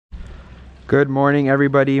Good morning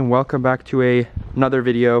everybody and welcome back to another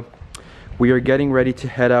video. We are getting ready to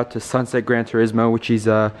head out to Sunset Gran Turismo, which is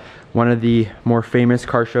one of the more famous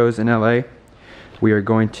car shows in LA. We are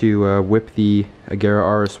going to whip the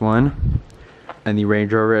Agera RS1 and the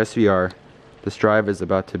Range Rover SVR. This drive is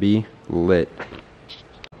about to be lit.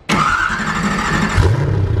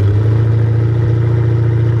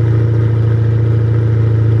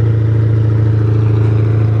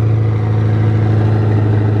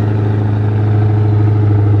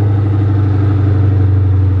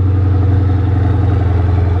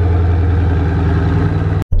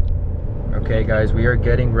 Okay guys, we are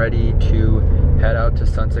getting ready to head out to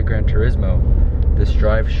Sunset Gran Turismo. This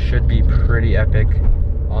drive should be pretty epic.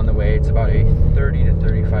 On the way, it's about a 30 to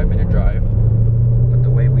 35 minute drive, but the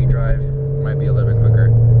way we drive might be a little bit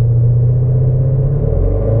quicker.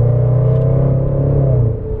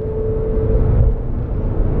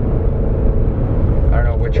 I don't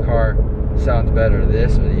know which car sounds better,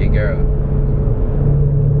 this or the Agera.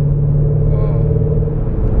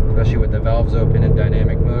 Oh, especially with the valves open in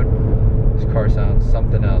dynamic mode. This car sounds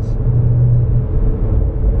something else.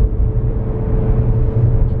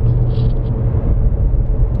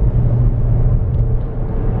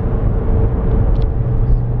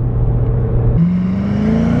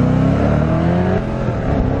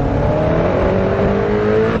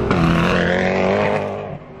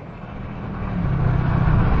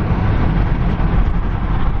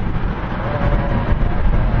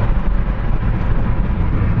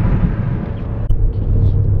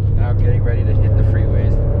 Ready to hit the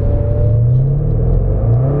freeways.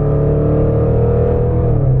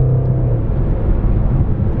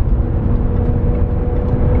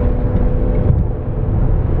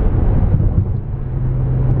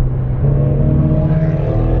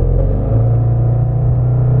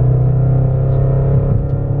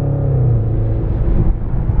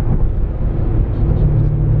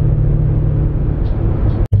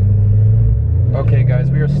 Okay guys,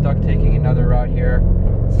 we are stuck taking another route here.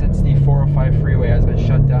 Since the 405 freeway has been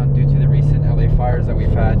shut down due to the recent LA fires that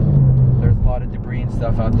we've had, there's a lot of debris and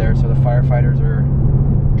stuff out there, so the firefighters are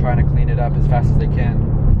trying to clean it up as fast as they can.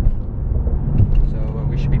 So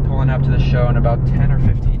we should be pulling up to the show in about 10 or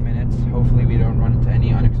 15 minutes. Hopefully we don't run into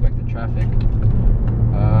any unexpected traffic.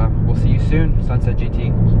 We'll see you soon, Sunset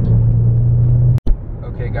GT.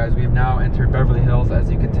 Okay guys, we have now entered Beverly Hills, as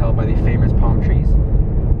you can tell by the famous palm trees.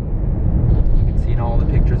 Seen all the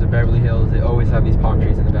pictures of Beverly Hills, they always have these palm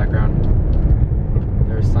trees in the background.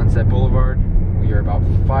 There's Sunset Boulevard. We are about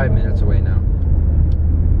 5 minutes away now.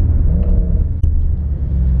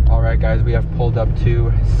 Alright guys, we have pulled up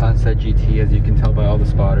to Sunset GT, as you can tell by all the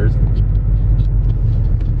spotters.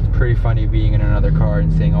 It's pretty funny being in another car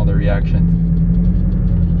and seeing all the reactions.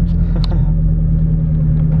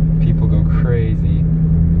 People go crazy.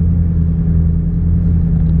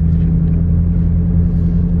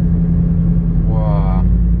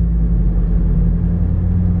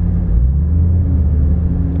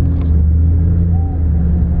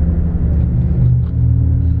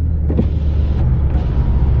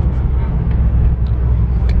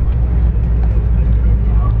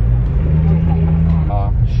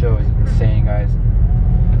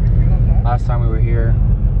 Last time we were here,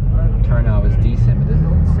 turnout was decent, but this is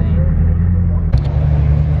insane.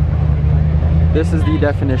 This is the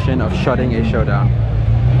definition of shutting a show down.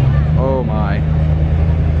 Oh my.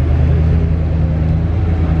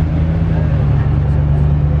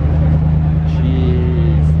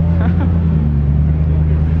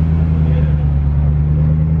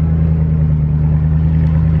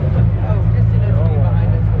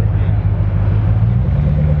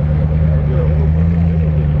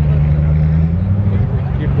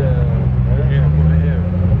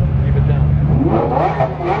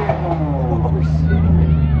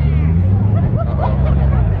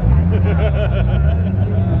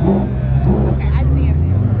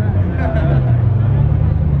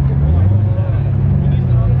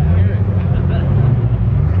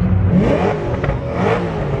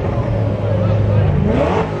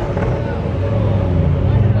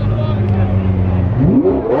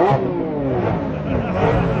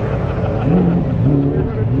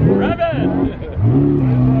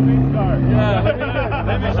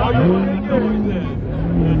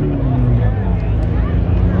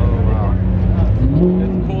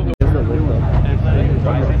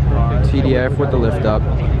 TDF with the lift up.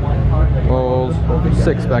 Oh,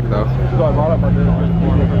 6 spec though.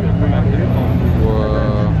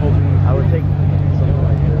 Whoa. I would take something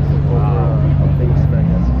like this over a big spec.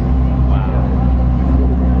 Wow.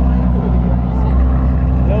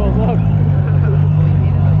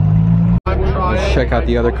 Let's check out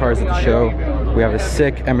the other cars at the show. We have a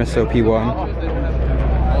sick MSOP one.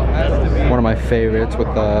 One of my favorites with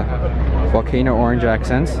the volcano orange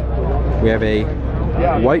accents. We have a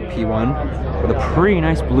white P1 with a pretty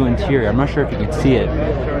nice blue interior. I'm not sure if you can see it.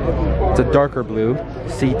 It's a darker blue,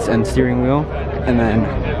 seats and steering wheel, and then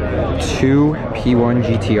 2 P1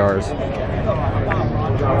 GTRs.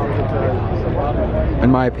 In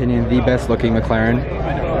my opinion, the best looking McLaren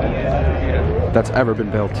that's ever been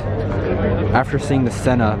built. After seeing the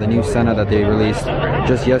Senna, the new Senna that they released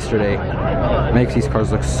just yesterday, makes these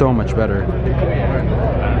cars look so much better.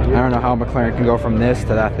 I don't know how McLaren can go from this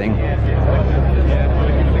to that thing.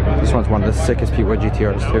 This one's one of the sickest P1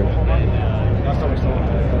 GTRs too.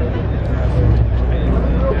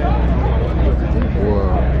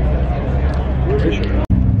 Whoa.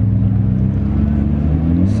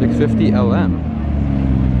 650 LM.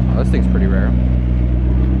 Oh, this thing's pretty rare.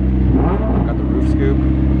 Got the roof scoop.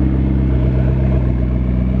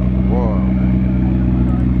 Whoa.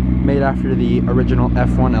 Made after the original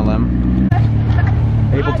F1 LM.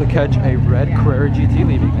 Able to catch a red Carrera GT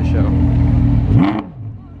leaving the show.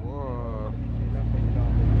 Whoa.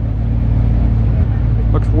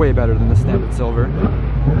 Looks way better than the standard silver.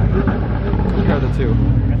 Compare the two.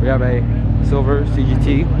 We have a silver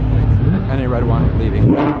CGT and a red one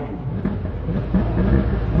leaving.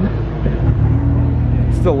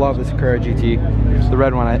 Still love this Carrera GT. The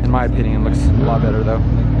red one, in my opinion, looks a lot better though.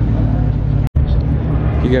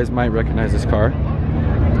 You guys might recognize this car.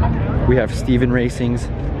 We have Steven Racing's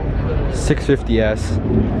 650S.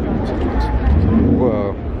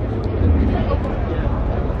 Whoa.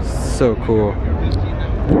 So cool.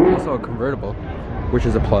 Also a convertible, which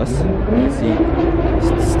is a plus. You can see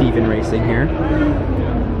Steven Racing here.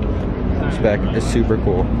 Spec is super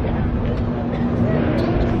cool.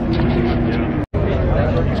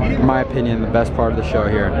 In my opinion, the best part of the show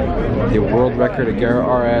here, the world record Agera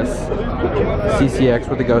RS CCX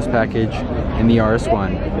with the Ghost package and the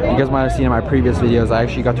RS1. You guys might have seen in my previous videos, I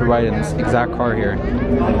actually got to ride in this exact car here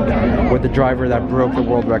with the driver that broke the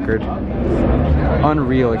world record.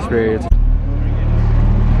 Unreal experience.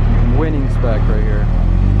 Winning spec right here.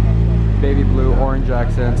 Baby blue, orange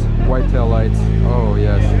accents, white tail lights. Oh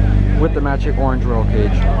yes. With the matching orange roll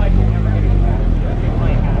cage.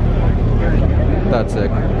 That's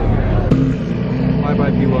sick.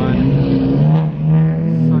 Bye-bye P1.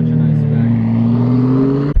 Such a nice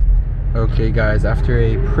spec. Okay guys, after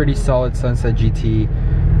a pretty solid Sunset GT,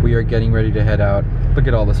 we are getting ready to head out. Look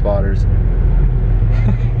at all the spotters.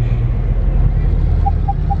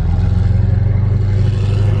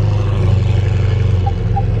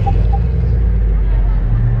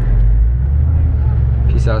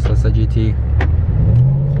 Peace out, Sunset GT.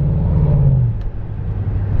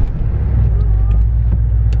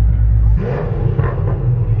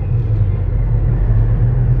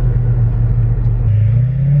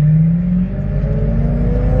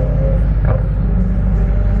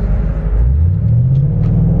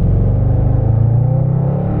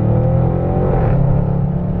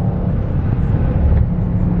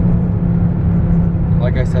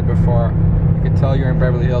 Like I said before, you can tell you're in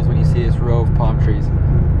Beverly Hills when you see this row of palm trees.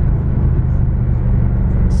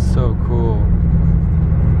 It's so cool.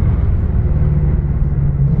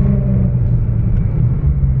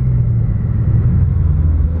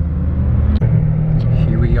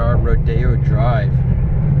 Here we are, Rodeo Drive.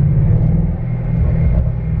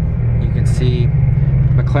 You can see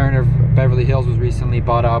McLaren of Beverly Hills was recently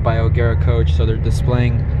bought out by O'Gara Coach, so they're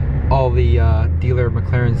displaying all the dealer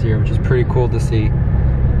McLarens here, which is pretty cool to see.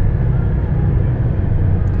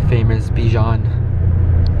 Famous Bijan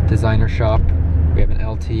designer shop. We have an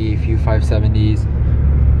LT, a few 570s,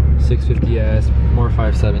 650S, more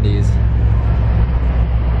 570s.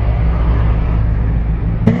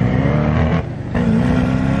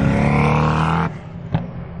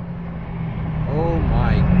 Oh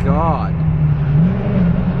my god.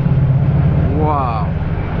 Wow.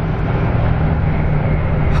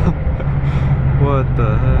 What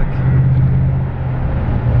the heck?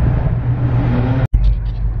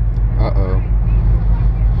 Uh-oh.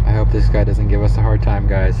 I hope this guy doesn't give us a hard time,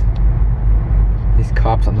 guys. These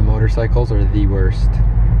cops on the motorcycles are the worst.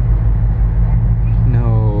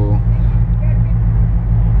 No.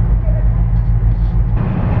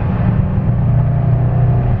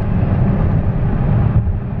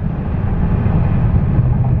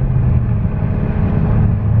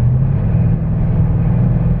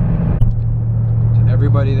 To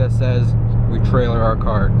everybody that says we trailer our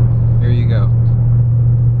car, here you go.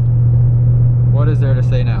 What is there to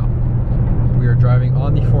say now? We are driving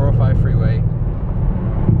on the 405 freeway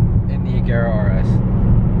in the Agera RS.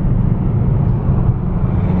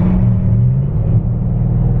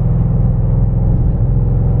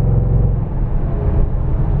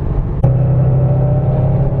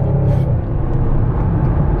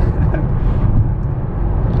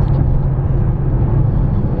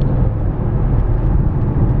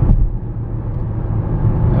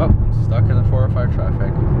 Stuck in the 405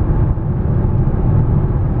 traffic.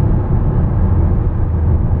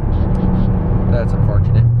 That's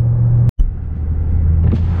unfortunate.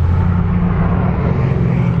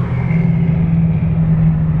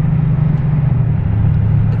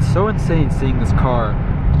 It's so insane seeing this car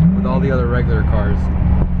with all the other regular cars.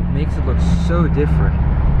 It makes it look so different.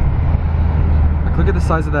 Like, look at the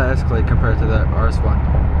size of that Escalade compared to that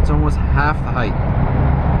RS1. It's almost half the height.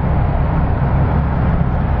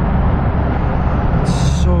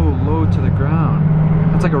 It's so low to the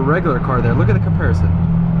ground. It's like a regular car there. Look at the comparison.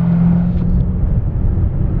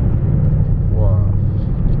 Wow.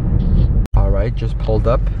 Alright, just pulled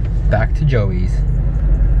up back to Joey's.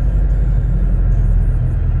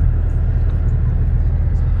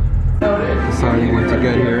 Deciding what to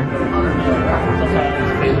get here.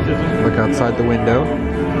 Look outside the window.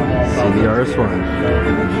 See the RS1.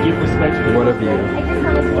 What a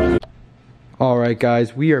view. Alright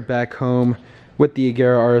guys, we are back home with the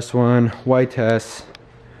Agera RS1 Whitesse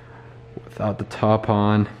without the top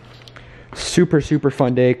on. Super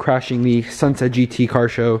fun day crashing the Sunset GT car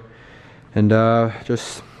show and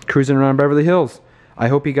just cruising around Beverly Hills. I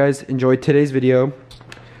hope you guys enjoyed today's video.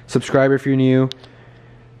 Subscribe if you're new.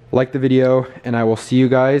 Like the video, and I will see you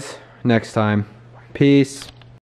guys next time. Peace.